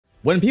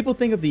When people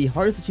think of the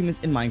hardest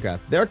achievements in Minecraft,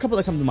 there are a couple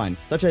that come to mind,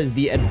 such as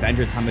the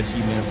Adventure Time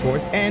achievement, of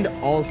course, and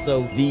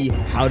also the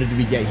How Did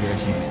We Get Here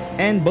achievements.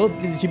 And both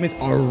of these achievements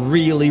are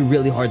really,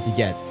 really hard to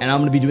get, and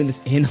I'm going to be doing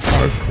this in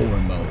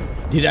hardcore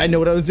mode. Did I know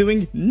what I was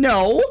doing?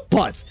 No,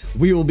 but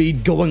we will be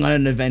going on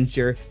an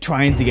adventure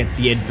trying to get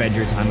the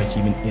Adventure Time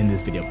achievement in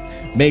this video.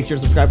 Make sure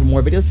to subscribe for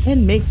more videos,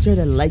 and make sure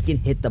to like and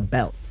hit the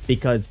bell,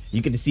 because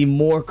you get to see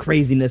more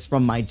craziness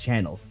from my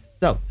channel.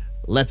 So,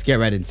 let's get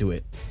right into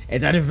it.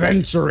 It's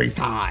adventuring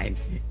time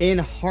in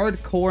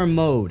hardcore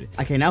mode.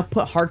 I can now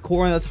put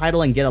hardcore in the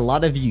title and get a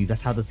lot of views.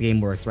 That's how this game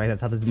works, right?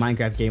 That's how this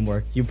Minecraft game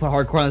works. You put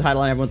hardcore in the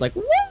title and everyone's like,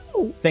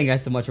 woo! Thank you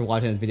guys so much for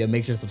watching this video.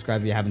 Make sure to subscribe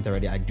if you haven't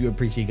already. I do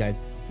appreciate you guys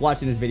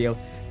watching this video.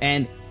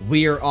 And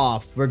we're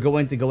off. We're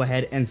going to go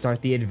ahead and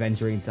start the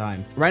adventuring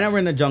time. Right now we're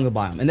in the jungle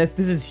biome, and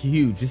this is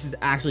huge. This is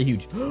actually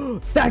huge.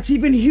 That's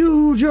even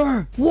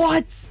huger.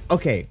 What?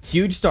 Okay,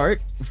 huge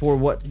start for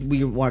what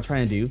we want to try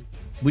and do.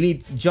 We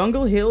need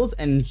jungle hills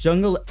and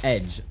jungle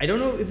edge. I don't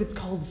know if it's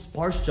called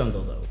sparse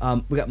jungle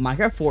though. We got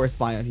Minecraft forest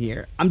biome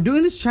here. I'm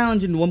doing this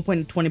challenge in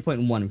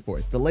 1.20.1, of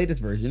course, the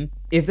latest version.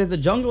 If there's a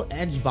jungle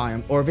edge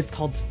biome or if it's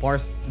called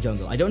sparse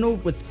jungle, I don't know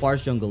what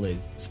sparse jungle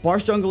is.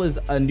 Sparse jungle is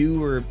a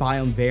newer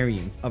biome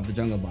variant of the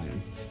jungle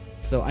biome.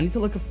 So I need to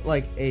look up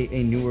like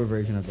a newer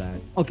version of that.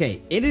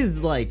 Okay, it is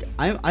like,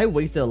 I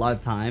wasted a lot of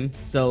time.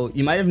 So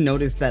you might have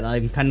noticed that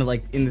I'm kind of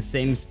like in the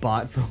same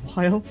spot for a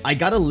while. I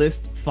got a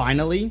list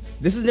finally.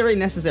 This is very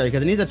necessary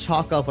because I need to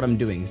chalk off what I'm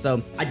doing.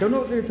 So I don't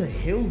know if there's a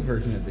hills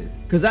version of this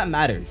because that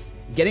matters.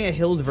 Getting a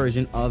hills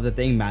version of the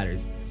thing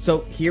matters.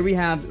 So here we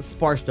have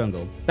sparse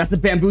jungle. That's the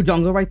bamboo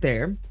jungle right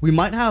there. We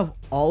might have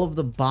all of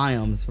the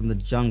biomes from the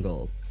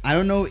jungle. I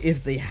don't know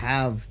if they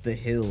have the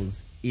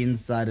hills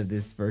inside of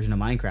this version of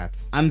Minecraft.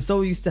 I'm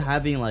so used to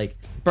having like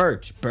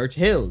birch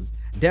hills,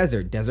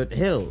 desert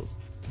hills,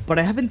 but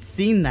I haven't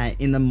seen that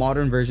in the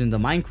modern version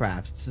of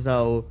Minecraft,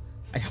 so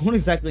I don't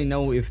exactly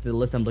know if the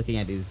list I'm looking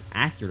at is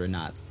accurate or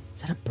not.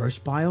 Is that a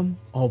birch biome?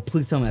 Oh,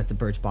 please tell me that's a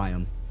birch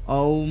biome.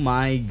 Oh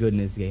my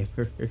goodness,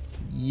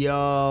 gamers.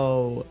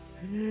 Yo,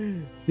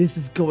 this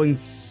is going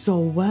so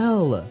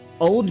well.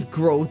 Old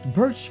growth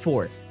birch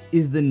forests.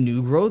 Is the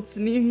new growth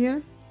near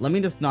here? Let me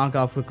just knock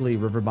off quickly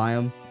river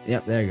biome.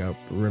 Yep, there you go,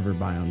 river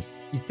biomes.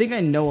 You think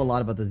I know a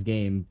lot about this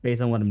game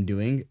based on what I'm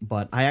doing,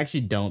 but I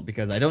actually don't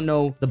because I don't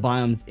know the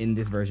biomes in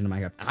this version of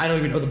Minecraft. I don't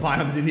even know the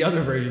biomes in the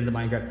other versions of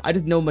Minecraft. I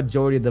just know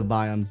majority of the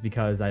biomes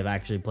because I've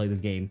actually played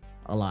this game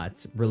a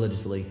lot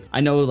religiously.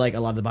 I know like a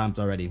lot of the biomes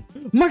already.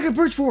 Minecraft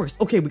birch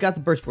forest. Okay, we got the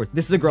birch forest.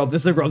 This is a grove.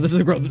 This is a grove. This is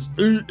a grove.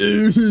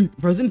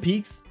 Frozen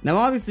peaks. Now,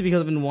 obviously,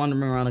 because I've been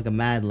wandering around like a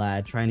mad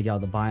lad trying to get all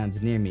the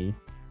biomes near me,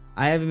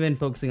 I haven't been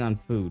focusing on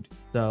food.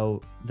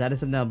 So that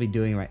is something I'll be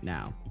doing right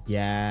now.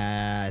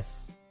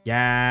 Yes,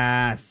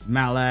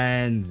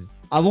 melons.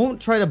 I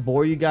won't try to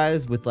bore you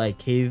guys with like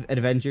cave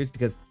adventures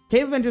because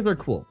cave adventures are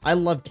cool. I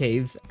love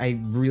caves. I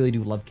really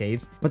do love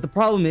caves. But the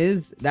problem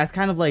is that's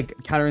kind of like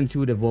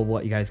counterintuitive of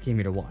what you guys came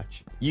here to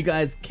watch. You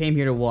guys came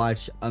here to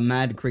watch a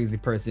mad crazy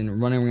person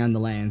running around the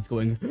lands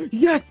going,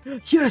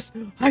 yes,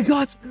 I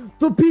got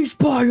the beach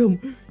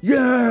biome.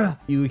 Yeah.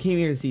 You came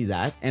here to see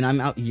that. And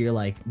I'm out here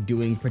like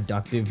doing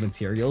productive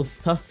materials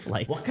stuff.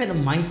 Like, what kind of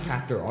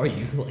Minecrafter are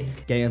you?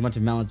 Like getting as much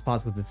of melon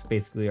spots with this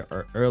basically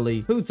our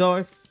early food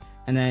source.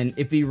 And then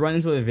if we run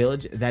into a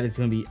village, that is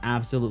going to be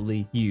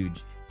absolutely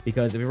huge.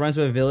 Because if we run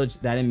into a village,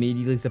 that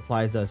immediately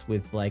supplies us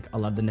with like a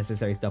lot of the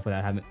necessary stuff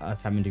without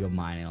having to go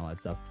mine and all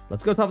that stuff.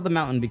 Let's go top of the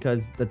mountain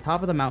because the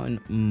top of the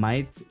mountain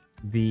might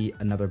be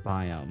another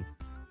biome.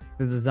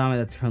 There's a zombie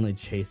that's currently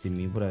chasing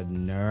me. What a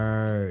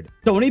nerd.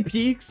 Stony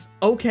Peaks.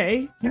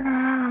 Okay.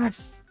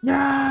 Yes.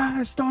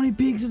 Stony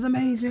Peaks is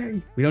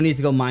amazing. We don't need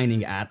to go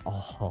mining at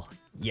all.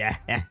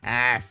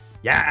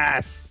 Yes.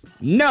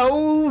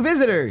 No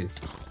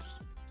visitors.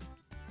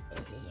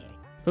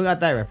 Who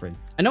got that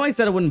reference? I know I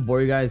said I wouldn't bore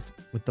you guys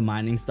with the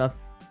mining stuff.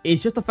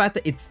 It's just the fact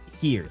that it's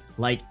here.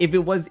 Like, if it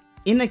was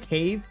in a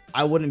cave,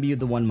 I wouldn't be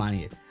the one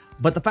mining it.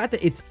 But the fact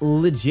that it's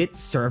legit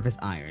surface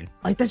iron,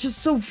 like, that's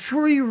just so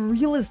free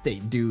real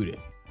estate, dude.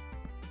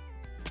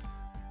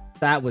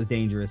 That was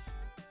dangerous.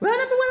 Run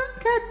up the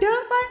Minecraft,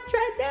 don't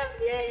Minecraft down.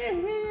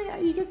 Yeah.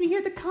 You get to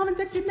hear the comment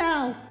section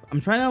now.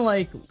 I'm trying to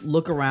like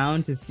look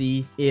around to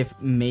see if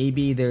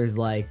maybe there's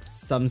like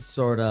some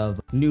sort of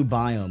new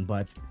biome,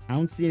 but I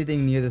don't see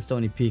anything near the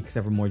Stony Peak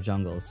except for more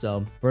jungle.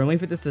 So we're gonna wait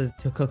for this to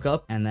cook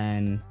up and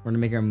then we're gonna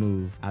make our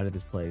move out of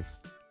this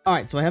place. All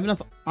right, so I have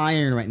enough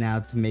iron right now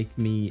to make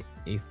me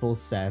a full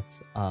set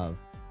of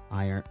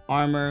iron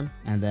armor.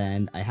 And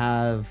then I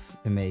have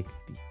to make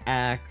the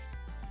axe,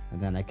 and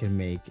then I can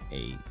make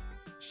a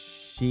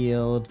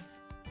shield.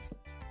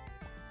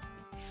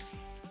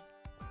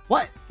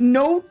 What?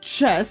 No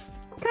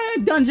chest? What kind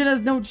of dungeon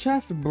has no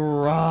chest,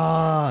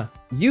 bruh?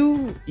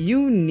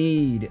 You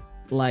need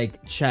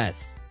like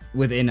chests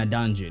within a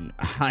dungeon.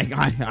 I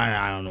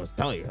don't know what to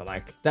tell you.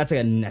 Like, that's like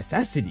a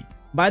necessity.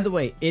 By the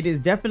way, it is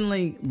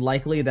definitely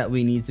likely that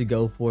we need to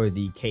go for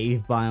the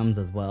cave biomes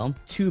as well.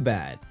 Too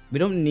bad. We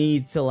don't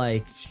need to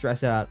like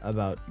stress out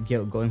about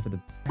going for the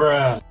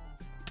bruh.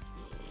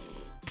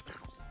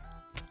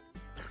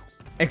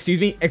 Excuse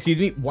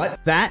me,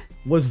 what? That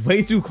was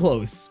way too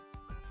close.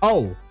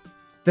 Oh,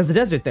 there's a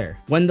desert there.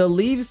 When the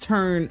leaves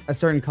turn a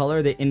certain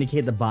color, they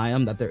indicate the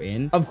biome that they're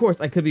in. Of course,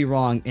 I could be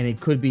wrong, and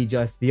it could be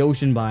just the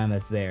ocean biome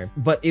that's there.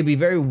 But it'd be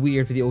very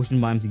weird for the ocean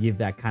biome to give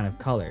that kind of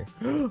color.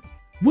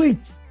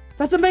 Wait,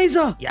 that's a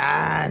mesa!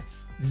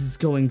 Yes! This is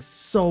going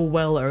so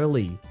well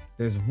early.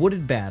 There's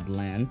wooded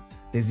badlands.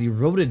 There's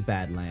eroded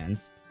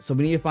badlands. So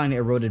we need to find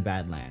eroded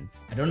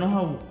badlands. I don't know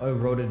how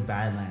eroded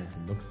badlands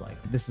looks like.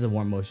 This is a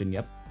warm motion,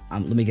 yep.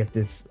 Let me get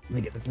this.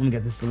 Let me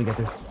get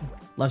this.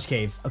 Lush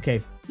caves.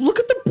 Okay. Look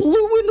at the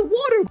blue in the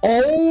water.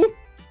 Oh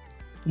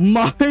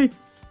my.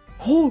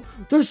 Oh,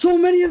 there's so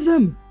many of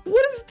them.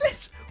 What is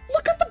this?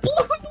 Look at the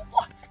blue in the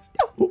water.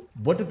 No.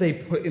 What did they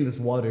put in this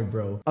water,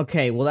 bro?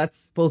 Okay, well,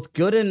 that's both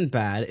good and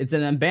bad. It's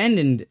an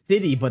abandoned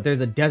city, but there's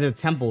a desert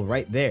temple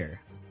right there.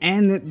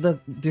 And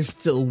there's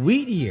still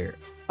wheat here.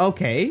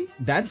 Okay,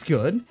 that's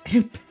good.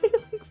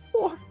 Impaling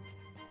fork.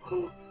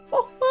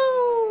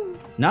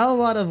 Not a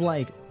lot of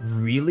like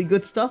really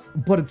good stuff,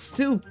 but it's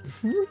still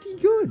pretty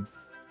good.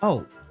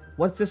 Oh,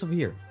 what's this over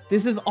here?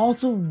 This is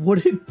also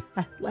wooded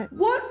badlands.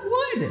 What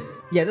wood?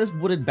 Yeah, this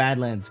wooded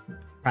badlands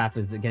crap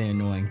is getting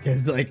annoying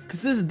because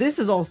this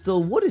is all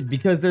still wooded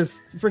because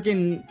there's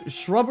freaking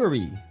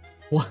shrubbery.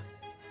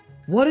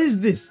 What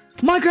is this?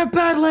 Minecraft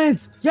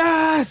Badlands!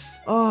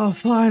 Yes! Oh,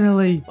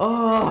 finally.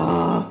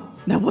 Oh.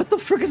 Now what the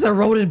frick is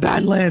eroded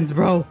badlands,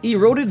 bro?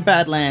 Eroded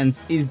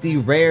badlands is the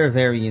rare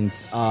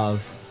variant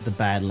of the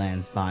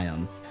Badlands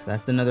biome.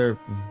 That's another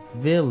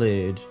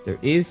village. There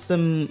is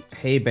some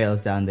hay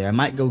bales down there. I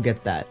might go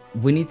get that.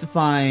 We need to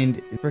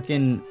find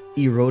freaking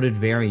eroded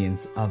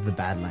variants of the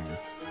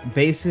Badlands.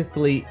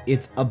 Basically,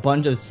 it's a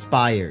bunch of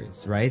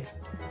spires, right?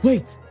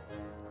 Wait.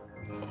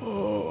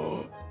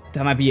 Oh,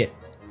 that might be it.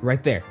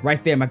 Right there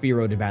might be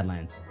eroded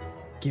Badlands.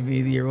 Give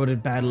me the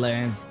eroded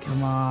Badlands.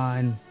 Come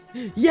on.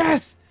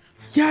 Yes!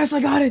 Yes,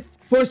 I got it!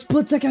 For a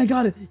split second, I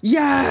got it.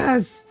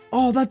 Yes!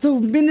 Oh, that's so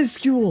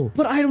minuscule,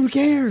 but I don't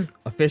care.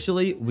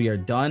 Officially, we are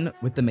done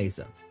with the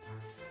mesa.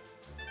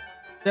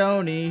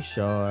 Stony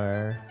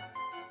Shore.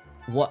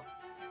 What?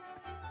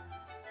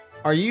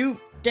 Are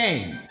you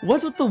game?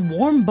 What's with the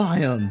warm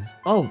biomes?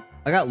 Oh,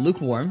 I got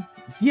lukewarm.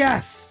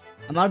 Yes!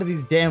 I'm out of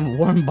these damn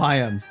warm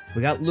biomes.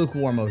 We got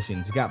lukewarm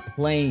oceans. We got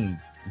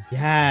plains.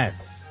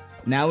 Yes.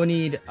 Now we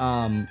need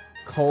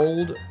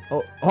cold.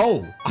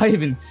 Oh, I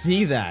didn't even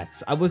see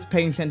that. I was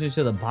paying attention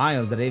to the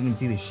biomes. I didn't even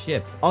see the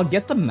ship. I'll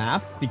get the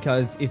map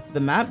because if the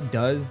map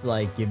does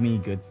like give me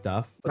good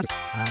stuff.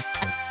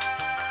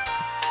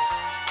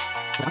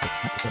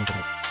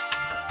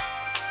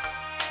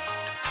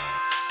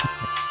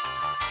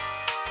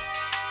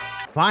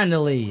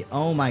 Finally!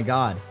 Oh my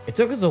god. It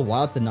took us a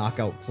while to knock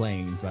out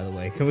plains, by the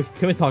way. Can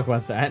we talk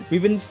about that?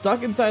 We've been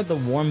stuck inside the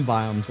warm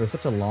biomes for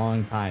such a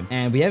long time,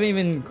 and we haven't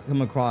even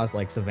come across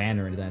like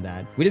savanna or anything like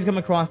that. We just come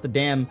across the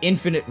damn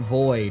infinite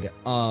void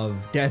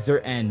of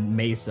desert and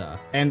mesa,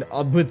 and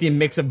with the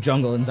mix of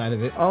jungle inside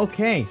of it.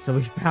 Okay, so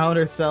we found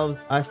ourselves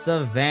a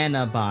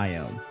savanna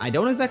biome. I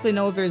don't exactly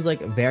know if there's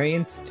like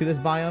variants to this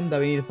biome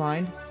that we need to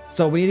find.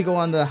 So we need to go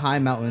on the high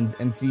mountains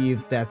and see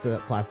if that's a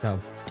plateau.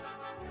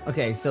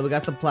 Okay, so we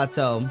got the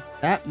plateau.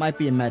 That might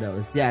be a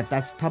meadows. Yeah,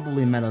 that's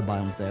probably a meadow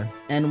biome there.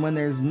 And when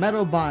there's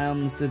meadow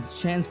biomes, there's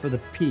a chance for the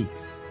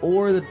peaks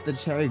or the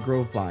cherry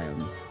grove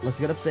biomes. Let's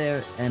get up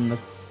there and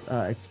let's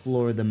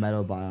explore the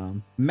meadow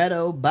biome.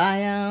 Meadow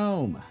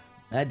biome.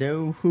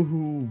 Meadow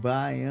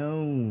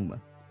biome.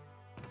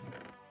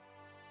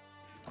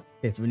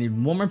 Okay, so we need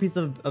one more piece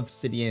of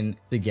obsidian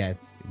to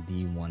get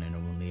the one and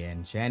only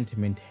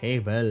enchantment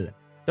table.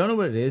 Don't know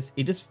what it is.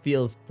 It just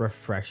feels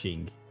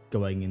refreshing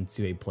going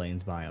into a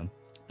plains biome.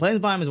 Plains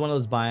biome is one of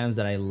those biomes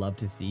that I love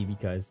to see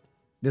because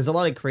there's a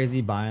lot of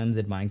crazy biomes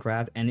in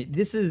Minecraft, and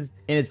this is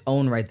in its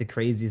own right the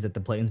craziest that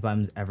the plains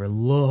biomes ever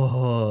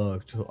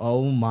looked.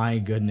 Oh my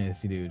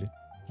goodness, dude.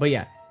 But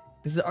yeah,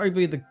 this is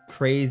arguably the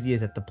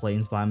craziest that the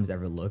plains biomes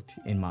ever looked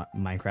in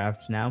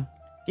Minecraft now.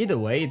 Either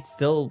way, it's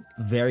still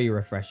very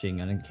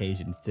refreshing on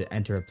occasions to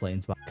enter a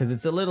plains biome because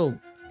it's a little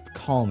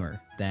calmer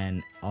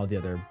than all the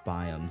other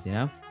biomes, you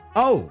know?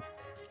 Oh!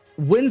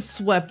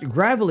 Windswept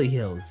gravelly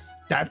hills.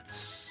 That's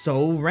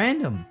so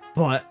random,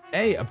 but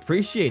hey,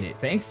 appreciate it.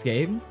 Thanks,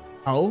 Gabe.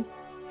 Oh,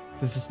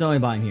 there's a snowy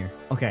biome here.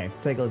 Okay,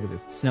 take a look at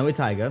this. Snowy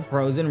taiga,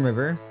 frozen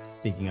river.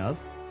 Speaking of,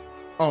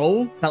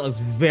 oh, that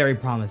looks very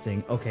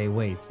promising. Okay,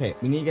 wait. Okay,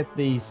 we need to get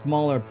the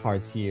smaller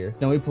parts here.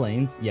 Snowy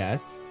plains,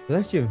 yes.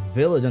 There's actually a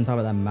village on top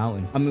of that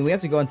mountain. I mean, we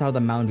have to go on top of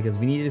the mountain because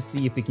we need to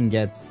see if we can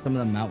get some of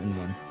the mountain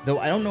ones. Though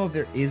I don't know if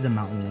there is a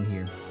mountain one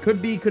here.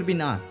 Could be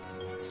not.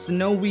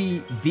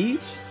 Snowy beach,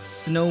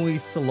 snowy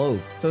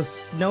slope. So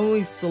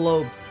snowy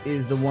slopes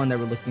is the one that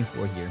we're looking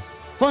for here.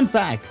 Fun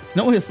fact,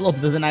 snowy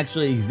slopes doesn't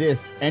actually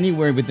exist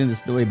anywhere within the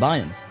snowy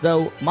biomes.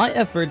 So my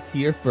efforts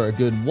here for a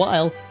good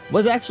while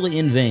was actually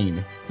in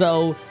vain.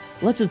 So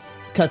let's just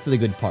cut to the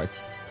good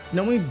parts.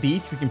 Snowy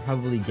beach we can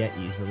probably get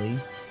easily.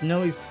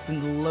 Snowy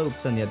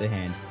slopes on the other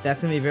hand,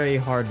 that's gonna be very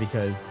hard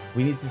because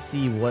we need to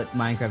see what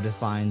Minecraft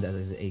defines as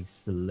a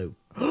slope.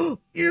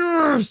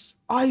 Yes!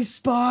 Ice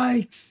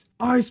spikes!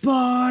 Ice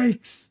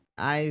spikes!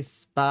 Ice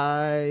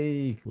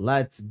spike.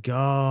 Let's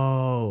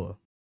go.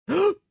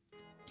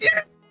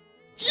 Yeah!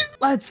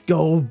 Let's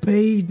go,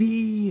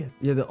 baby.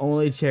 You're the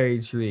only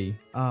cherry tree.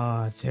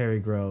 Ah, cherry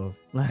grove.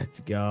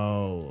 Let's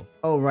go.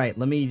 Oh, right.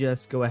 Let me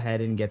just go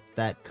ahead and get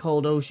that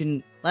cold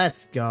ocean.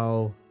 Let's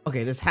go.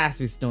 Okay, this has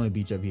to be Snowy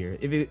Beach up here.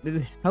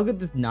 How could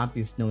this not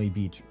be Snowy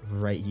Beach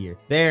right here?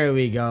 There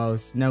we go.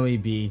 Snowy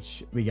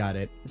Beach. We got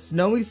it.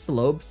 Snowy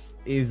Slopes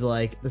is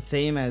like the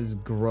same as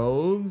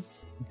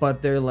groves,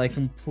 but they're like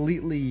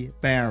completely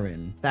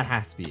barren. That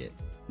has to be it.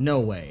 No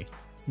way.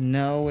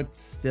 No,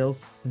 it's still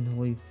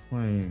Snowy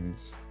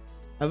Plains.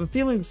 I have a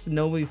feeling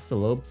Snowy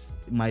Slopes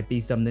might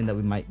be something that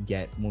we might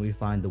get when we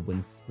find the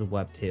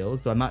windswept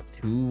hills, so I'm not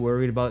too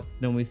worried about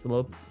Snowy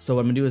Slopes. So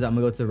what I'm gonna do is I'm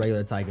gonna go to the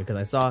regular taiga because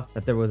I saw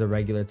that there was a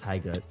regular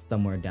taiga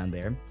somewhere down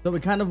there. So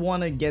we kind of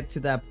want to get to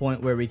that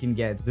point where we can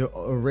get the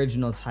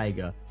original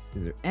taiga.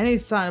 Is there any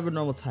sign of a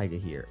normal taiga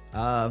here?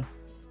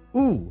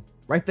 Ooh,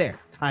 right there.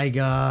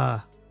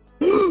 Taiga.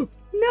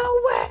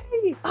 No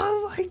way!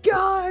 Oh my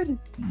god!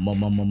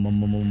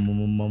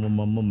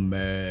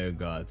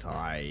 Mega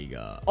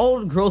taiga.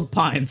 Old growth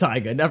pine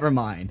taiga, never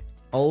mind.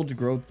 Old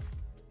growth.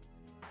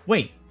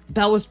 Wait,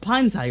 that was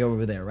pine taiga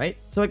over there, right?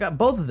 So I got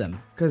both of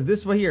them. Because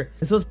this right here,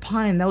 this was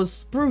pine, that was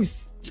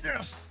spruce.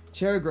 Yes!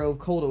 Cherry grove,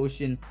 cold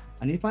ocean.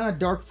 I need to find a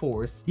dark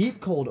forest,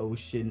 deep cold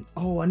ocean.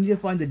 Oh, I need to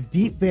find the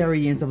deep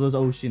variants of those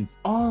oceans.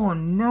 Oh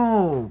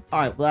no. All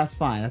right, well that's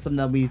fine. That's something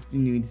that we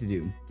need to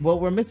do. Well,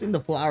 we're missing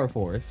the flower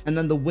forest and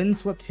then the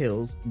windswept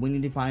hills. We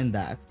need to find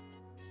that.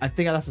 I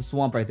think that's a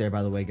swamp right there,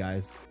 by the way,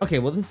 guys. Okay,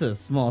 well this is a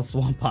small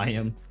swamp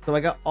biome. So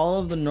I got all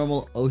of the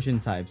normal ocean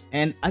types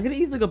and I could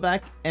easily go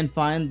back and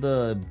find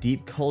the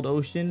deep cold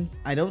ocean.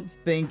 I don't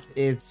think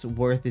it's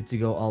worth it to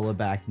go all the way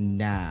back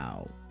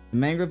now.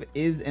 Mangrove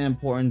is an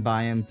important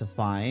biome to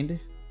find.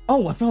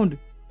 Oh, I found.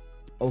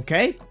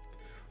 Okay,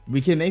 we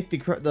can make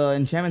the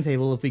enchantment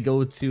table if we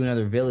go to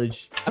another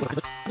village.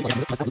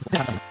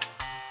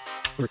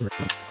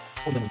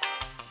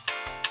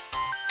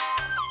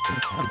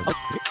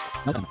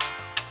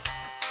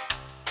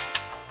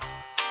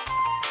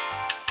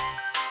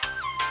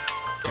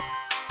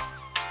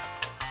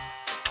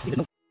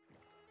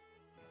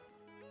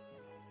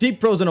 Deep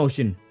frozen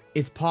ocean.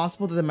 It's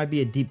possible that there might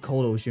be a deep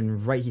cold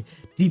ocean right here.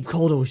 Deep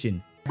cold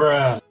ocean.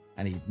 Bruh.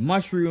 I need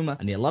mushroom.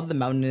 I need a lot of the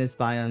mountainous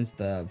biomes,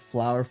 the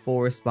flower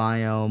forest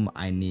biome.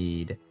 I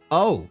need.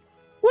 Oh,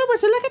 well,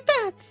 would you look at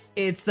that?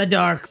 It's the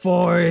dark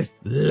forest.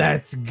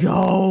 Let's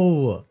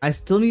go. I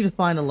still need to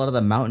find a lot of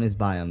the mountainous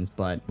biomes,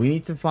 but we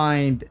need to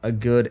find a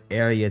good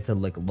area to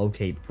like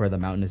locate for the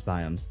mountainous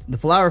biomes. The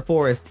flower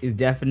forest is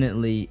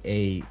definitely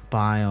a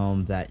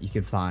biome that you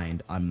can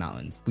find on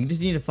mountains. We just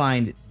need to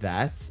find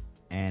that,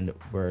 and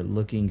we're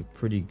looking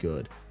pretty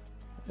good.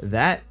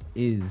 That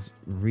is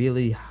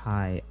really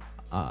high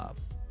up,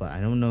 but I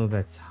don't know if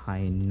that's high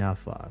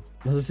enough up.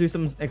 Let's do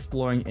some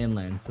exploring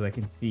inland so I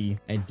can see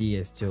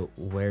ideas to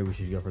where we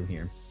should go from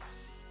here.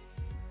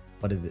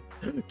 What is it?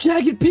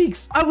 Jagged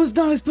peaks! I was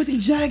not expecting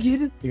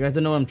jagged! You guys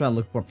don't know what I'm trying to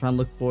look for. I'm trying to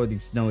look for the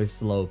snowy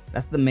slope.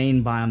 That's the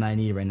main biome that I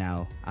need right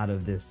now out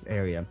of this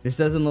area. This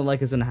doesn't look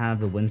like it's gonna have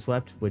the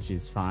windswept, which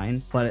is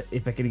fine, but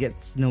if I could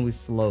get snowy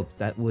slopes,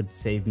 that would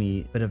save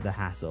me a bit of the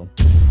hassle.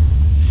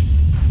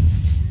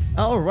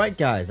 Alright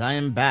guys, I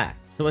am back.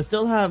 So I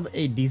still have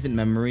a decent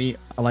memory,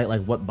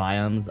 like what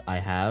biomes I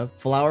have.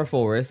 Flower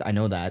forest, I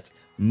know that.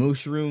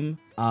 Mushroom.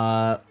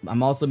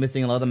 I'm also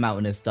missing a lot of the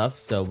mountainous stuff,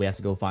 so we have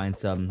to go find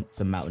some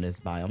mountainous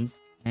biomes.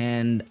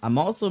 And I'm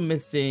also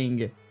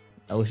missing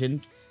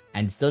oceans,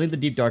 and still need the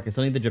deep dark, I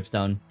still need the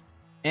dripstone.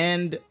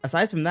 And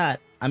aside from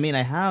that, I mean,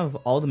 I have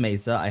all the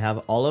mesa, I have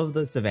all of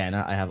the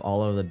savanna, I have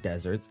all of the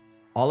deserts,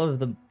 all of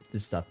the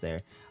stuff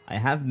there. I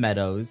have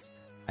meadows,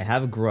 I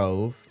have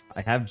grove,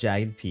 I have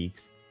jagged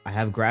peaks, I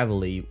have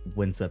gravelly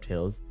windswept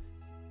hills.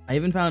 I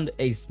even found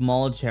a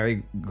small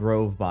cherry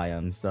grove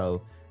biome,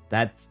 so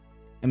that's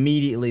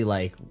immediately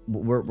like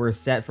we're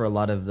set for a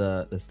lot of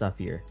the stuff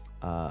here.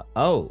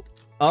 Oh,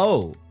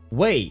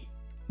 wait,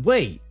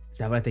 is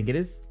that what I think it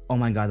is? Oh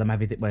my god, that might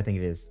be what I think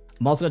it is.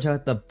 I'm also gonna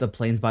check out the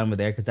plains biome over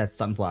there because that's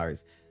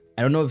sunflowers.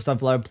 I don't know if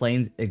sunflower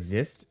plains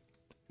exist,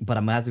 but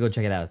I'm gonna have to go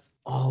check it out.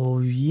 Oh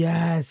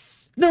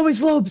yes, snowy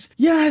slopes.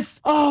 Yes.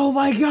 Oh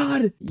my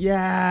god.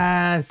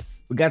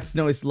 Yes. We got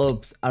snowy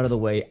slopes out of the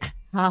way.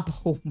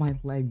 Ow, my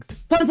legs.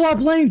 Sunflower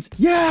plains.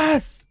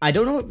 Yes. I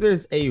don't know if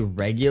there's a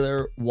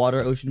regular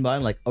water ocean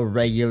biome, like a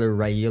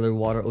regular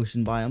water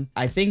ocean biome.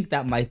 I think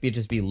that might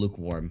just be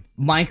lukewarm.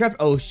 Minecraft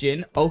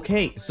ocean.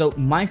 Okay, so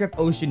Minecraft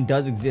ocean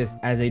does exist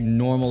as a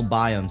normal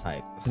biome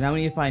type. So now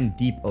we need to find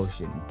deep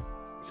ocean.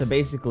 So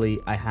basically,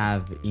 I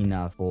have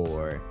enough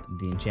for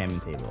the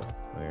enchantment table.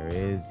 Where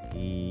is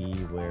he?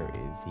 Where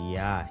is he?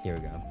 Ah, here we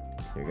go.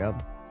 Here we go.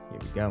 Here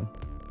we go.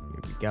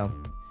 Here we go.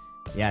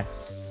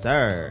 Yes,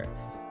 sir.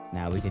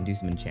 Now we can do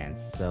some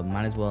enchants. So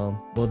might as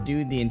well, we'll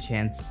do the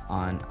enchants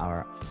on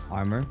our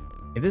armor.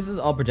 If this is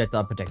all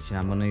projectile protection,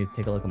 I'm gonna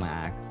take a look at my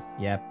axe.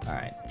 Yep, all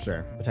right,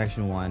 sure.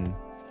 Protection 1,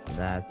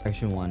 that.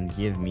 Section 1,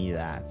 give me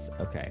that.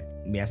 Okay.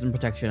 We have some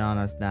protection on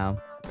us now.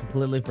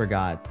 Completely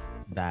forgot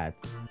that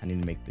I need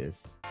to make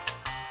this.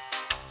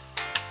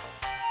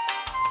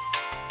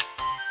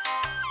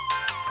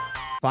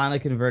 Finally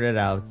converted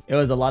out. It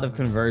was a lot of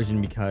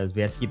conversion because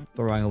we had to keep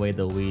throwing away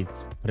the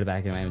weeds, put it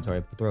back in my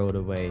inventory, throw it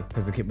away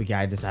because we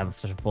gotta just have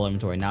such a full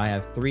inventory. Now I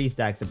have 3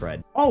 stacks of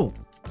bread. Oh,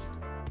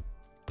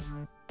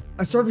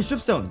 a surface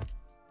dripstone.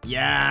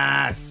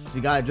 Yes,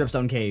 we got a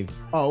dripstone caves.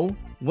 Oh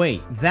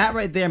wait, that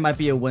right there might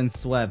be a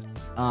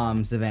windswept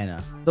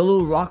savanna. The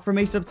little rock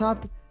formation up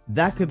top,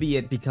 that could be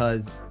it,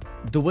 because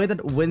the way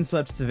that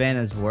windswept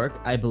savannas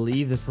work, I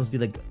believe they're supposed to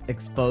be like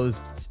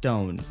exposed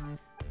stone.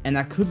 And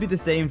that could be the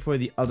same for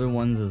the other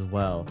ones as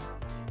well.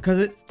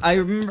 Because I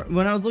remember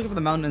when I was looking for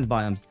the mountains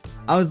biomes,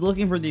 I was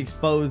looking for the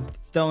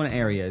exposed stone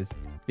areas,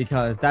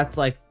 because that's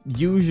like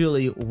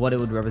usually what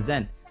it would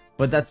represent.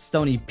 But that's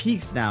stony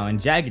peaks now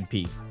and jagged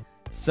peaks.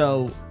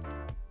 So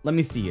let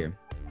me see here.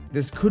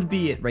 This could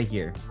be it right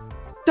here.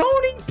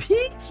 Stony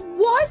peaks?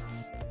 What?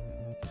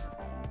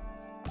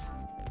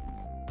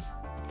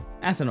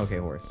 That's an okay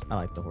horse. I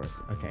like the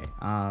horse. Okay.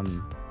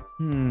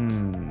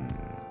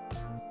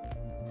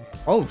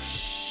 Oh,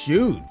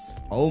 shoot.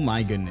 Oh,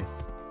 my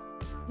goodness.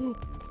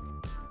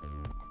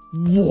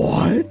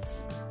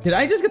 What? Did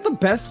I just get the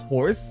best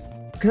horse?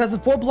 Because that's a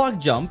 4-block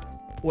jump.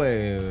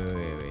 Wait.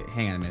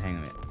 Hang on a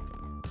minute.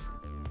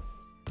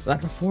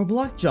 That's a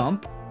 4-block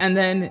jump. And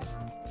then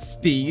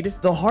speed.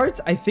 The hearts,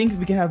 I think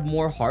we can have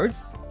more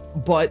hearts.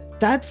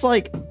 But that's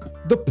like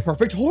the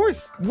perfect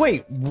horse.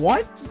 Wait,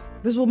 what?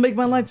 This will make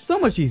my life so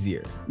much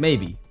easier.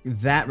 Maybe.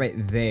 That right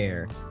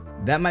there.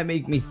 That might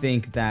make me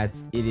think that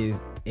it is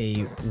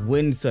a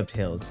windswept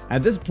hills.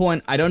 At this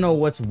point, I don't know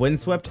what's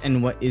windswept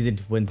and what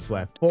isn't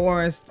windswept.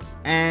 Forest,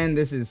 and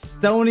this is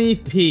Stony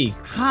Peak.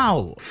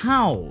 How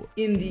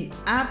in the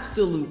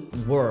absolute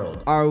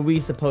world are we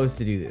supposed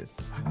to do this?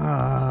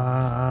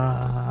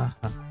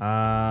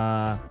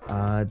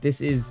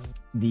 This is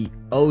the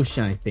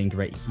ocean, I think,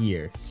 right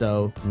here.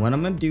 So what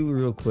I'm gonna do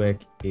real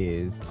quick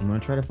is I'm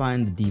gonna try to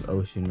find the deep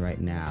ocean right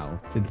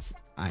now, since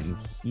I'm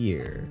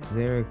here. Is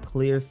there a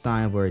clear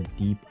sign of where a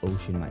deep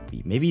ocean might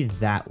be? Maybe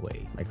that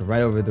way, like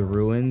right over the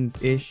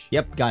ruins-ish.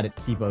 Yep, got it,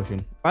 deep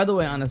ocean. By the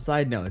way, on a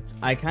side note,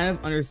 I kind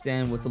of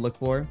understand what to look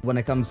for when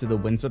it comes to the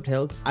windswept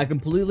hills. I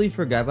completely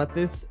forgot about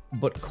this,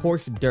 but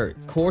coarse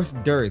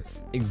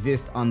dirts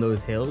exist on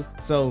those hills.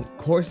 So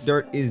coarse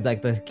dirt is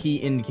like the key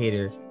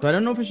indicator. So I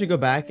don't know if I should go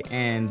back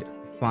and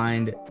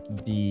find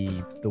the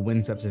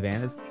windswept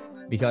savannas,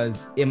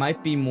 because it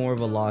might be more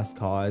of a lost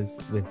cause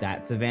with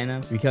that savanna,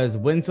 because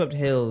windswept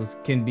hills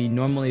can be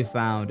normally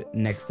found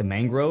next to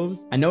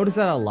mangroves. I notice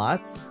that a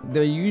lot.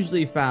 They're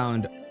usually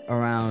found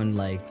around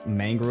like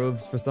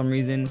mangroves for some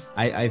reason.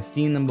 I've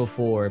seen them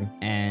before,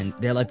 and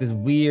they're like this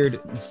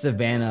weird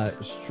savanna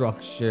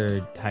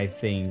structure type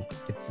thing.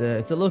 It's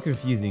a little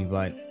confusing,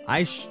 but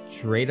I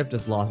straight up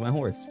just lost my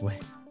horse.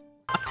 Wait.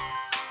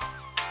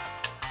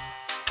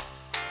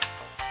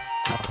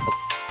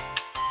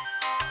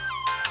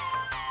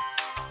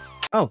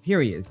 Oh,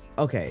 here he is.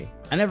 Okay.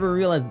 I never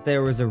realized that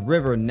there was a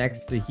river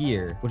next to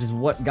here, which is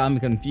what got me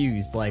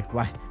confused. Like,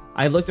 why?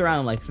 I looked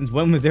around like, since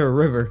when was there a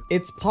river?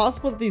 It's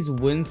possible that these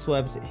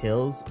windswept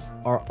hills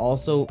are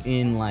also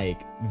in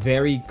like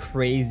very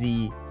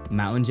crazy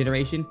mountain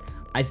generation.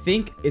 I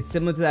think it's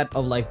similar to that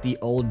of like the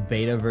old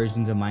beta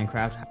versions of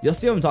Minecraft. You'll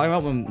see what I'm talking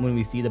about when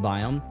we see the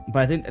biome,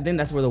 but I think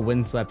that's where the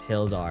windswept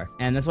hills are.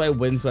 And that's why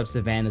windswept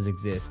savannas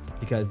exist,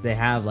 because they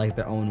have like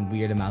their own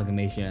weird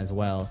amalgamation as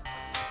well.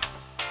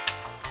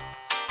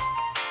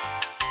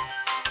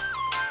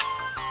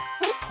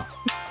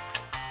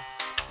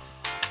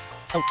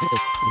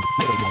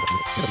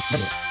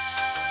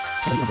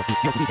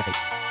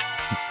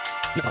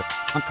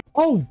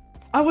 Oh,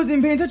 I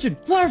wasn't paying attention.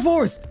 Flower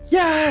forest.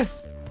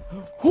 Yes.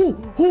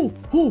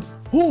 I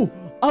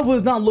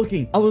was not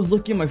looking. I was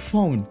looking at my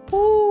phone.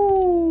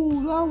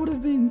 Oh, that would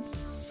have been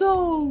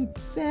so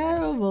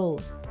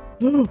terrible.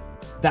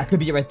 That could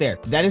be it right there.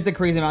 That is the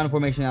crazy amount of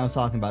formation I was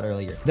talking about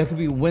earlier. There could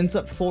be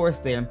windswept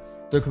forest there.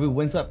 There could be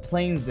windswept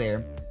plains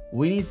there.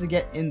 We need to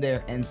get in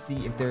there and see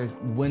if there's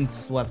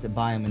windswept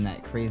biome in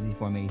that crazy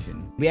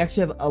formation. We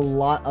actually have a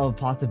lot of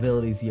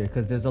possibilities here,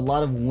 because there's a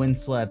lot of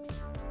windswept.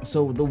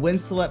 So the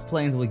windswept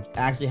plains will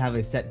actually have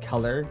a set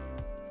color.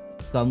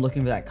 So I'm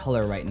looking for that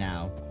color right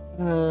now.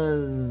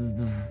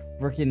 The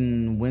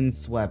freaking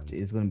windswept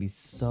is going to be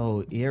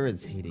so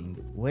irritating.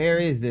 Where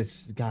is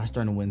this gosh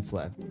darn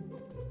windswept?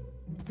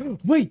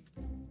 Wait.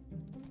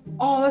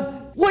 Oh, that's...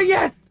 Wait,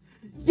 yes!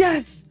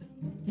 Yes!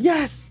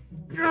 Yes!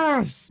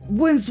 Yes!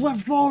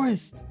 Windswept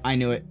forest! I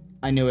knew it.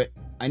 I knew it.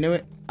 I knew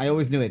it. I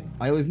always knew it.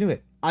 I always knew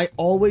it. I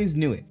always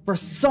knew it. For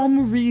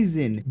some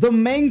reason, the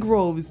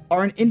mangroves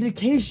are an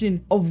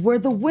indication of where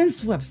the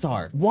windsweeps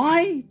are.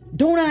 Why?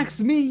 Don't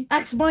ask me.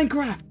 Ask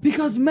Minecraft.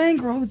 Because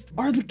mangroves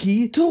are the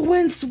key to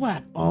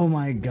windswept. Oh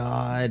my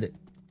god.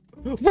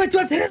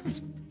 Windswept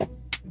hills!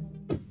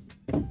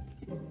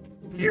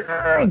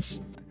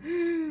 Yes!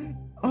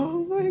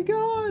 Oh my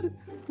god.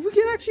 We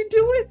can actually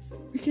do it.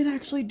 We can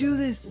actually do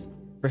this.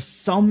 For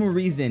some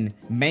reason,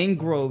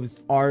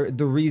 mangroves are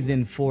the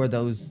reason for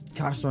those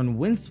gosh darn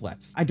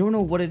windsweeps. I don't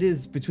know what it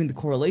is between the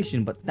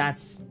correlation, but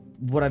that's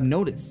what I've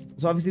noticed.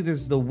 So obviously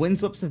there's the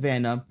windswept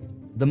savanna,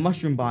 the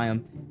mushroom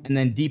biome, and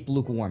then deep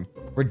lukewarm.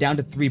 We're down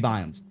to 3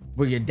 biomes.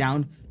 We're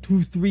down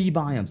to 3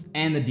 biomes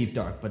and the deep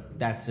dark, but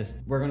that's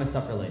just, we're gonna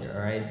suffer later,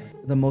 all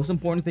right? The most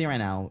important thing right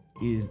now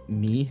is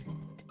me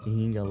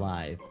being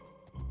alive.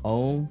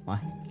 Oh my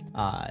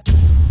God.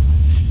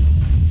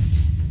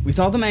 We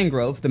saw the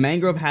mangrove. The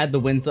mangrove had the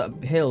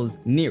windswept hills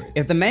near it.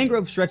 If the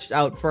mangrove stretched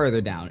out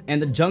further down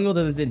and the jungle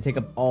doesn't take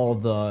up all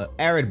the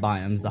arid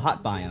biomes, the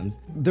hot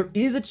biomes, there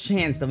is a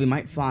chance that we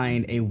might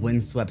find a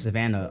windswept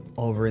savanna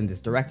over in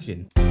this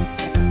direction.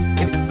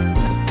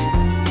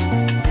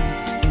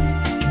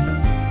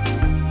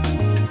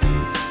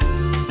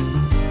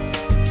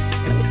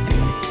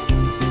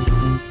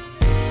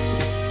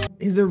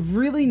 Is there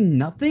really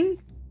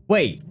nothing?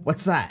 Wait,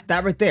 what's that?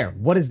 That right there,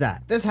 what is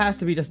that? This has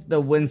to be just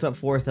the windswept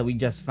forest that we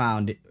just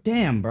found.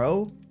 Damn,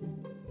 bro.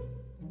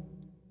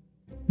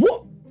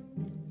 What?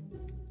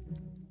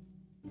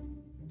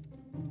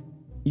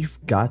 You've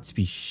got to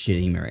be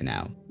shitting me right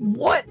now.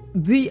 What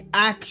the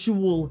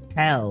actual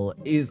hell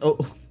is, oh,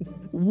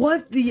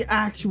 what the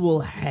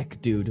actual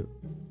heck, dude?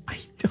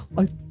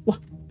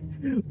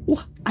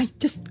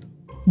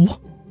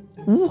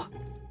 What?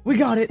 We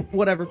got it.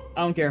 Whatever.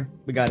 I don't care.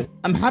 We got it.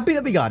 I'm happy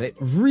that we got it.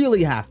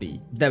 Really happy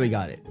that we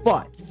got it.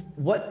 But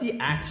what the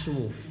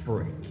actual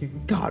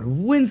frick? God,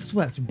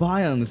 windswept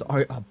biomes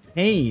are a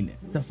pain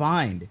to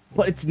find.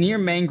 But it's near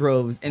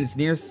mangroves and it's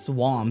near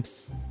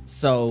swamps.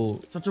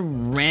 So such a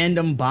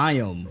random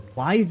biome.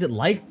 Why is it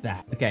like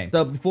that? Okay,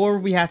 so before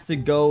we have to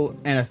go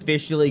and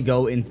officially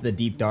go into the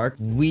deep dark,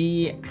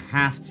 we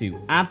have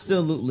to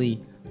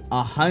absolutely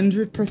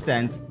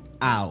 100%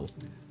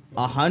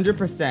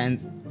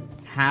 100%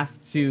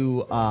 have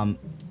to oh,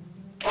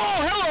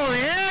 hello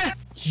there.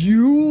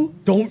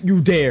 Don't you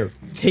dare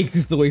take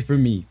this away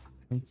from me.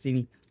 I don't see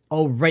any.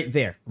 Oh, right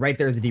there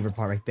is the deeper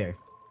part right there.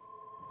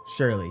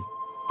 Surely.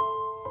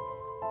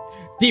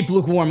 Deep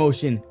lukewarm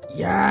ocean.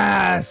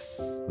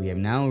 Yes, we have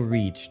now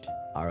reached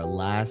our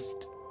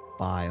last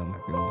biome,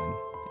 everyone.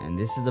 And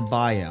this is a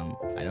biome.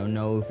 I don't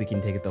know if we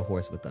can take the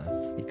horse with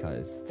us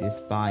because this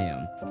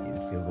biome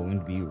is still going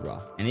to be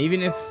rough. And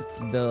even if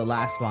the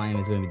last biome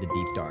is going to be the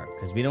deep dark,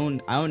 because I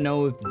don't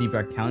know if the deep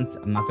dark counts.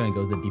 I'm not going to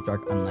go to the deep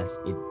dark unless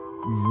it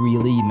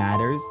really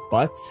matters.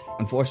 But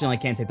unfortunately, I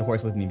can't take the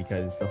horse with me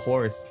because the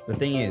horse, the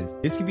thing is,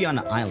 this could be on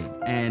an island.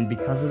 And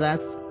because of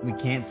that, we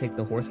can't take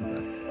the horse with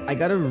us. I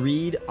got to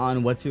read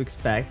on what to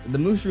expect. The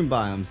mushroom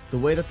biomes, the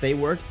way that they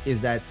work is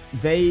that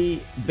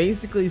they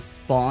basically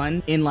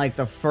spawn in like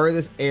the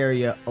furthest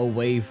area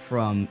away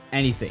from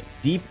anything.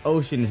 Deep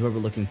ocean is what we're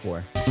looking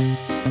for.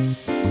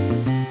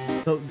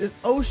 So this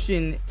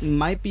ocean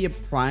might be a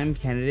prime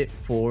candidate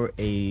for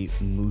a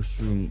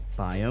mushroom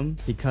biome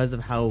because of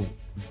how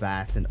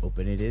vast and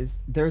open it is.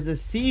 There's a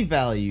C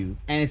value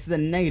and it's the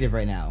negative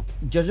right now.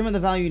 Judging by the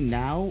value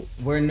now,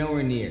 we're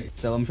nowhere near.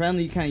 So I'm trying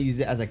to kind of use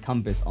it as a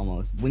compass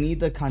almost. We need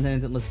the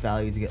continentalist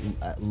value to get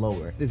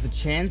lower. There's a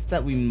chance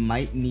that we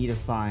might need to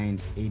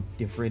find a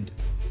different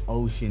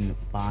ocean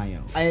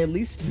biome. I at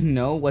least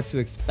know what to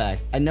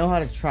expect. I know how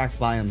to track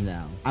biomes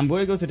now. I'm going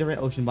to go to a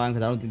different ocean biome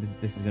because I don't think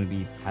this is going to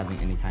be having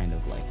any kind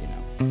of like, you know.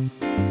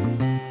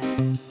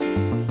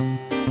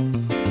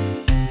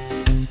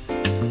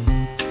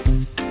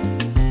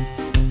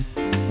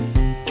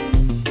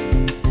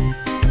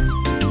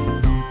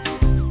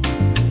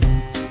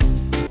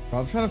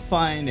 I'm trying to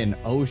find an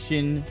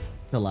ocean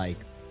to like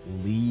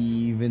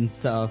leave and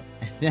stuff.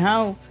 And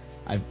now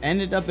I've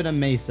ended up in a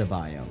mesa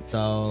biome.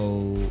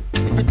 So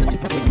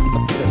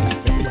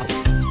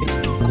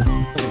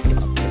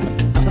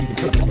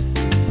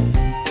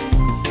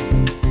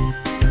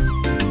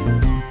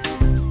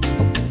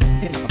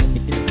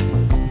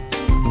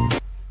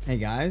hey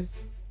guys,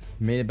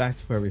 made it back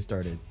to where we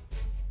started.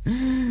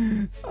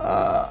 Made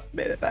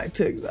it back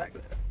to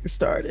exactly where we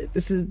started.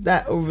 This is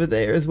that over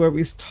there is where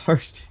we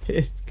started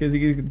because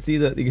you can see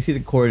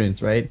the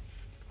coordinates, right?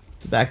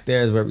 Back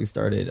there is where we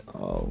started.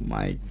 Oh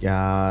my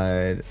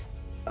god.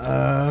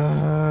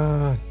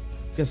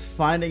 Because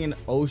finding an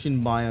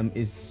ocean biome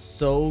is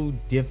so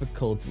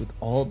difficult with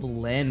all the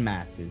land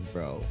masses,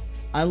 bro.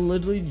 I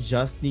literally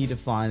just need to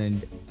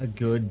find a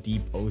good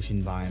deep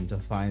ocean biome to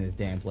find this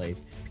damn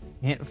place.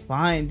 Can't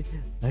find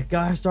a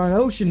gosh darn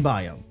ocean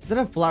biome. Is that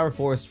a flower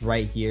forest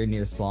right here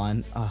near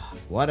spawn?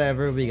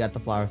 Whatever, we got the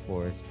flower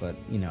forest, but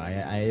you know,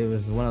 it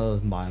was one of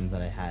those biomes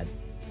that I had,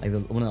 like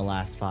one of the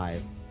last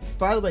 5.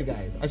 By the way,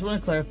 guys, I just want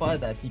to clarify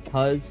that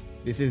because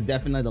this is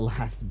definitely the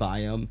last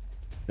biome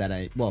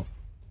that well,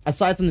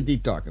 aside from the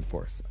deep dark, of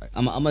course.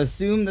 I'm gonna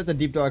assume that the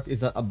deep dark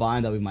is a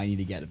biome that we might need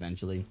to get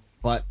eventually,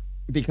 but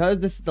because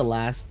this is the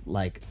last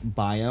like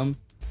biome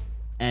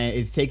and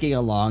it's taking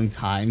a long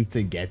time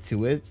to get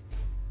to it,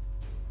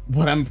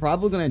 what I'm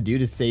probably gonna do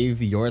to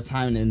save your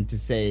time and to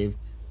save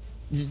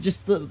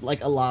just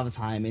like a lot of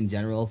time in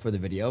general for the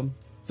video.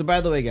 So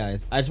by the way,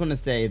 guys, I just want to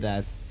say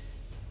that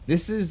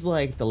This is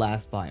like the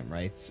last biome,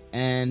 right?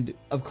 And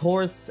of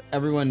course,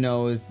 everyone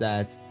knows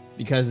that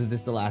because this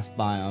is the last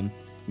biome,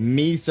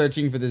 me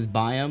searching for this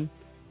biome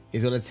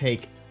is gonna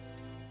take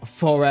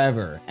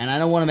forever. And I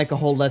don't want to make a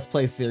whole Let's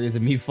Play series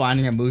of me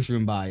finding a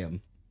mushroom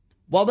biome.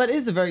 While that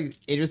is a very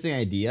interesting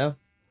idea,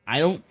 I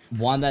don't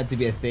want that to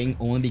be a thing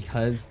only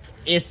because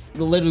it's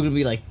literally gonna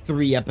be like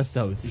 3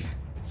 episodes.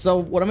 So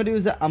what I'm gonna do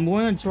is that I'm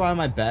going to try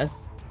my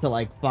best to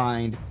like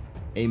find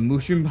a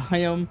mushroom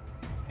biome,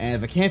 and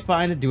if I can't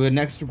find it, do a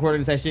next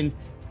recording session,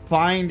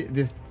 find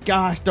this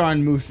gosh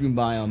darn mushroom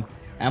biome,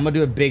 and I'm gonna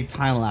do a big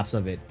time lapse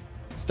of it,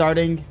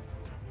 starting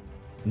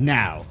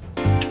now.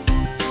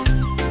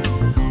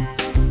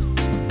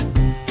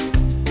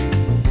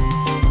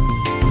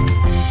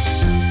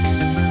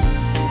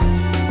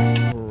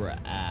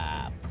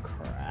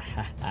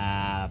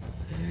 Crap.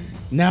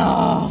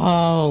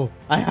 No!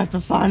 I have to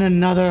find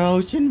another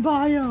ocean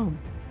biome.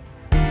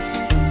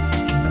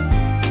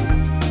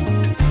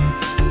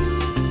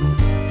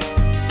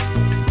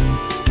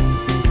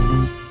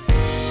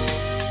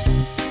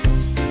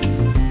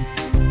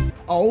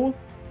 Oh,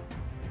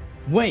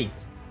 wait,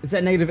 it's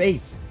at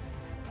 -8.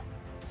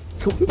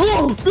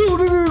 Oh,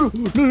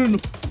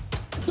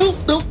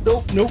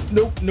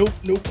 no.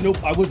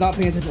 I was not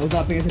paying attention.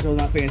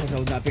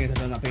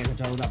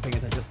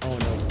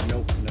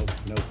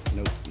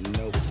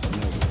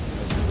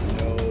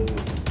 Oh,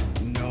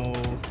 no.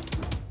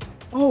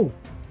 Oh,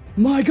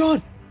 my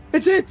God,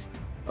 it's it.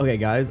 Okay,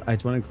 guys, I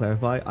just want to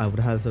clarify. I would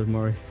have some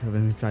more of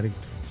an exciting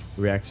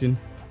reaction,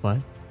 but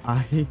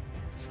I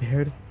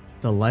scared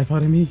the life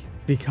out of me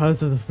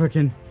because of the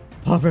freaking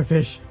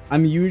pufferfish.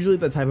 I'm usually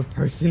the type of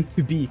person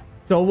to be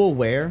so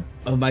aware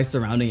of my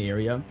surrounding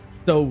area,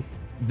 so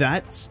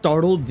that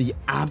startled the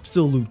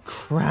absolute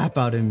crap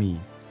out of me.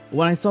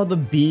 When I saw the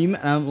beam,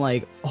 and I'm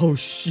like, oh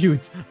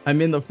shoot,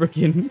 I'm in the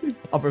freaking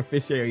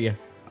pufferfish area.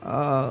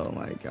 Oh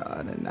my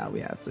God, and now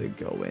we have to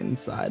go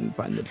inside and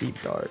find the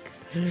deep dark.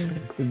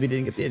 Because we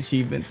didn't get the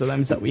achievement, so that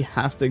means that we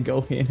have to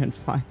go in and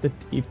find the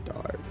deep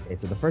dark. Okay,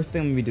 so the first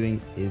thing I'm gonna be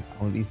doing is I'm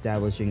gonna be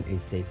establishing a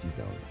safety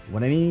zone.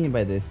 What I mean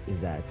by this is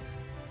that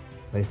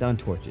place down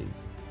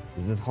torches.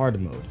 This is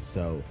hard mode,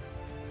 so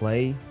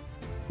play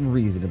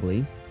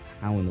reasonably.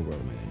 How in the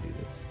world am I gonna do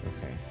this?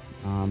 Okay.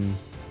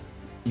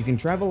 You can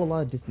travel a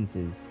lot of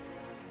distances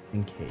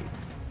in cave.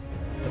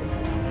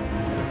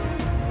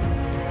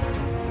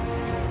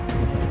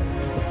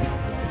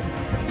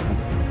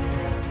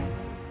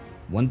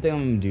 One thing I'm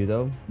gonna do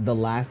though, the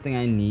last thing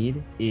I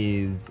need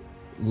is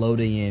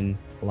loading in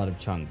a lot of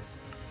chunks.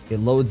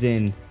 It loads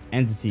in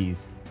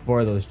entities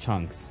for those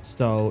chunks.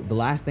 So the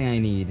last thing I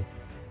need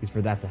is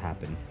for that to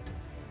happen.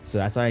 So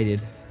that's what I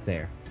did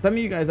there. Some of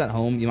you guys at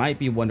home, you might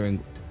be wondering,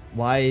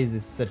 why is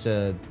this such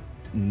a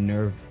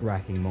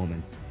nerve-wracking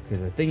moment?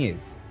 Because the thing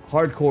is,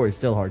 hardcore is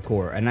still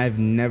hardcore, and I've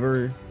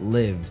never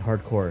lived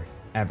hardcore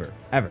ever.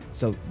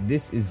 So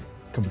this is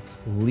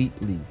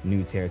completely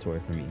new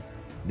territory for me.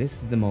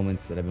 This is the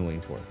moments that I've been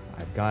waiting for.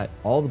 I've got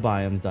all the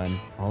biomes done.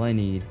 All I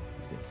need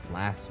is this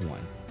last one.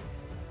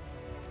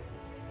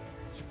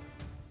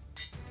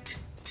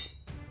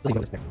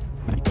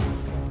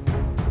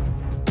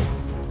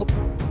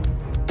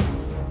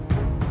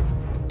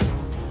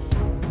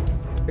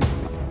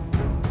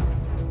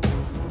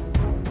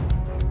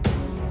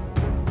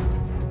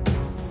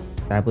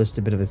 Established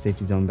a bit of a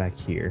safety zone back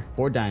here.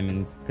 4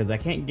 diamonds, because I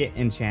can't get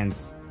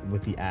enchants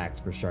with the axe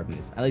for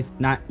sharpness. At least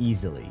not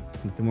easily.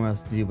 Nothing more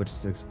else to do but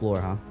just to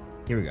explore, huh?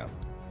 Here we go.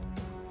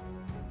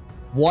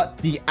 What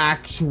the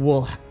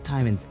actual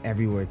diamonds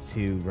everywhere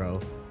too, bro.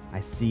 I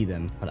see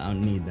them, but I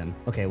don't need them.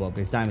 Okay, well,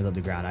 there's diamonds on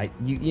the ground.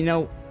 You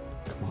know,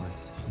 come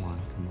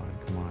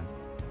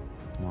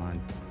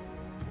on.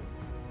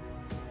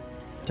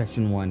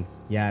 Protection 1.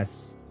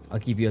 Yes. I'll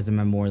keep you as a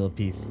memorial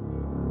piece.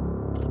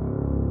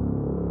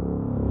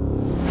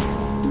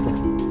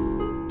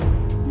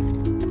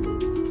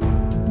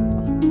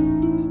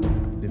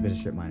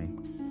 Strip mining.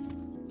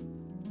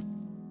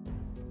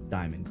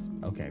 Diamonds.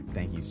 Okay,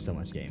 thank you so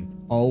much, game.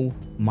 Oh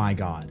my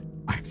God.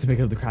 I have to make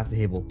it up the crafting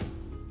table.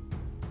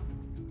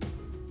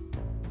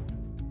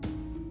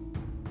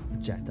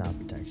 Projectile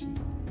protection.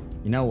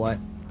 You know what?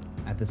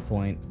 At this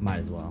point, might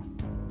as well.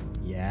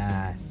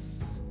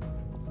 Yes.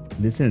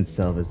 This in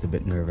itself is a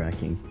bit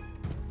nerve-wracking.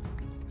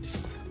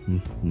 Just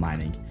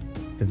mining.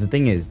 Because the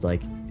thing is,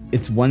 like,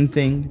 it's one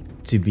thing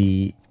to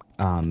be,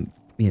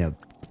 you know,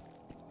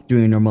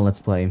 doing a normal Let's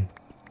Play,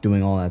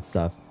 doing all that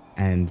stuff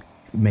and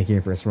making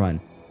your first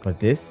run, but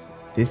this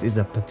is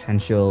a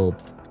potential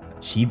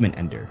achievement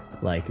ender.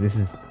 Like, this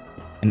is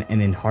and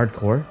in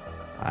hardcore,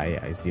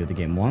 I see what the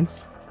game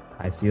wants,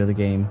 I see what the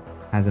game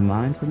has in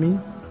mind for me,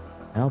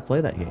 and I'll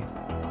play that game.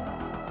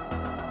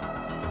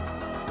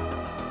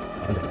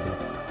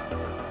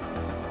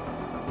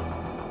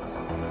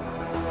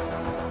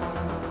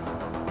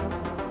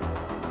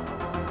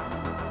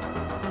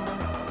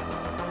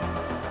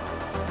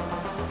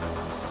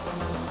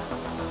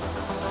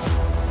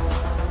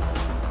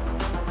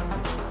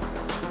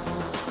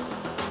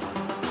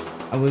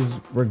 I was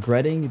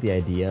regretting the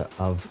idea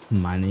of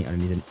mining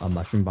underneath a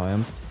mushroom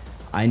biome.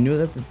 I knew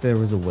that there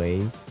was a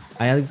way.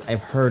 At least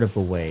I've heard of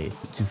a way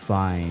to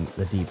find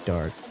the deep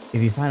dark.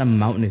 If you find a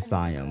mountainous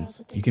biome,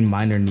 you can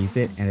mine underneath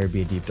it and there'd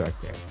be a deep dark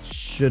there.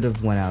 Should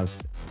have went out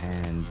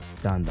and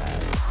done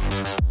that.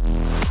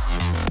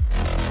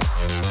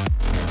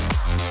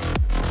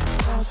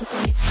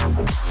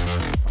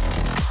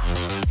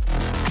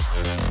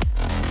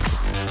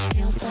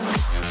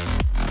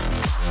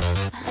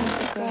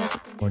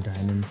 More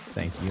diamonds,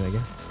 thank you, I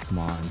guess. Come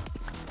on.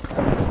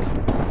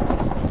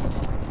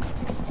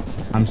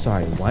 I'm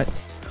sorry, what?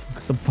 Look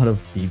at the butt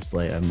of deep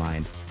slate I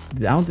mined. I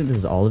don't think this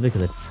is all of it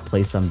because I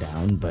placed some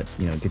down, but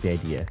you know, get the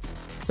idea.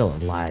 Still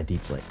a lot of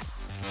deep slate.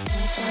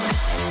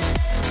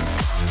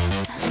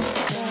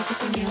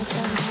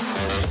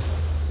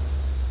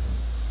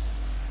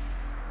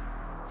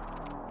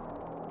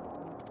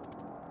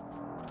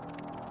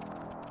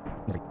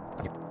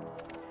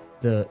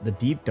 The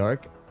deep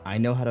dark, I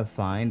know how to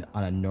find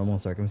on a normal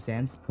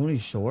circumstance. Only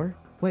shore?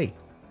 Wait,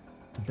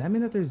 does that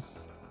mean that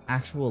there's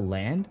actual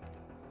land?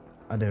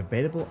 A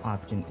debatable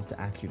option is to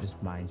actually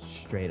just mine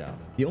straight up.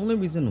 The only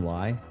reason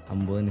why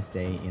I'm willing to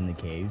stay in the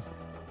caves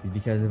is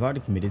because I've already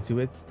committed to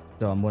it,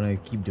 so I'm gonna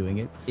keep doing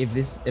it. If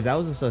that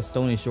was a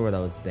stony shore that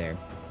was there,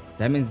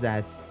 that means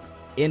that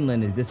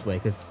inland is this way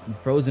because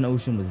frozen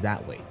ocean was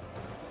that way.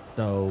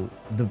 So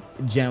the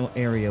general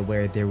area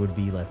where there would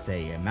be, let's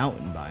say, a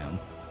mountain biome,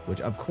 which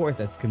of course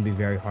that's gonna be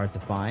very hard to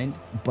find,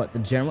 but the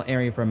general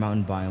area for a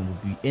mountain biome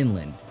would be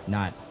inland,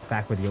 not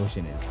back where the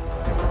ocean is.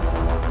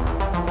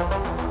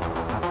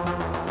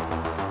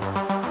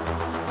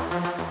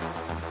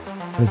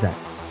 What is that?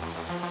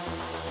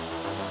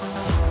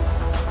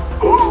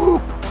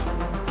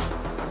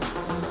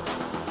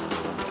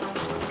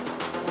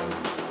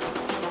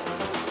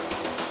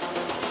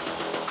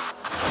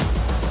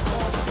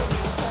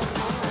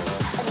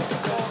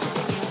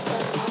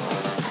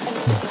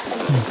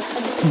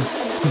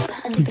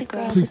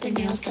 Please,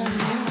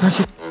 touch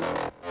it.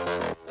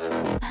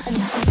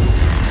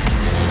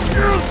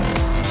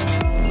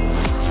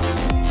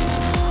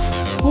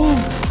 Oh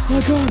my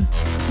god,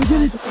 we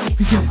did it!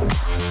 We did it!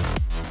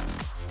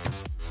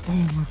 Oh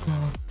my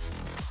god.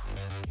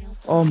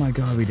 Oh my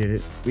god, we did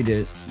it. We did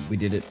it. We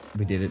did it.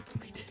 We did it.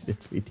 We did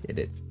it. We did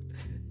it.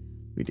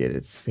 We did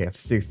it. We have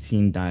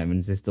 16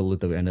 diamonds. This is the loot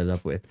that we ended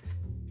up with.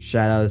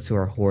 Shout out to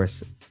our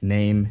horse.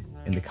 Name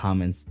in the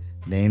comments.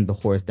 Name the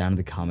horse down in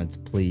the comments,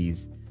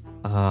 please.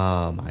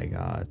 Oh my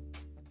god.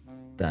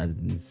 That's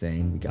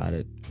insane. We got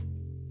it.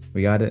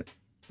 We got it.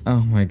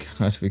 Oh my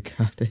gosh, we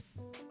got it.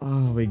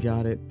 Oh, we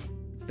got it.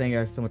 Thank you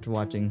guys so much for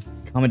watching.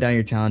 Comment down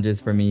your challenges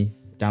for me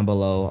down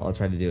below. I'll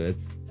try to do it.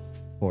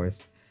 Of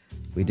course.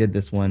 We did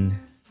this one.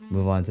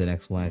 Move on to the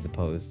next one, I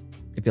suppose.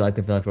 If you liked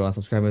the video,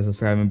 subscribe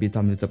and be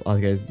thumbs up. All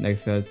you guys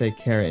next video. Take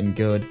care and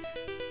good.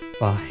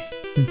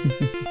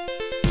 Bye.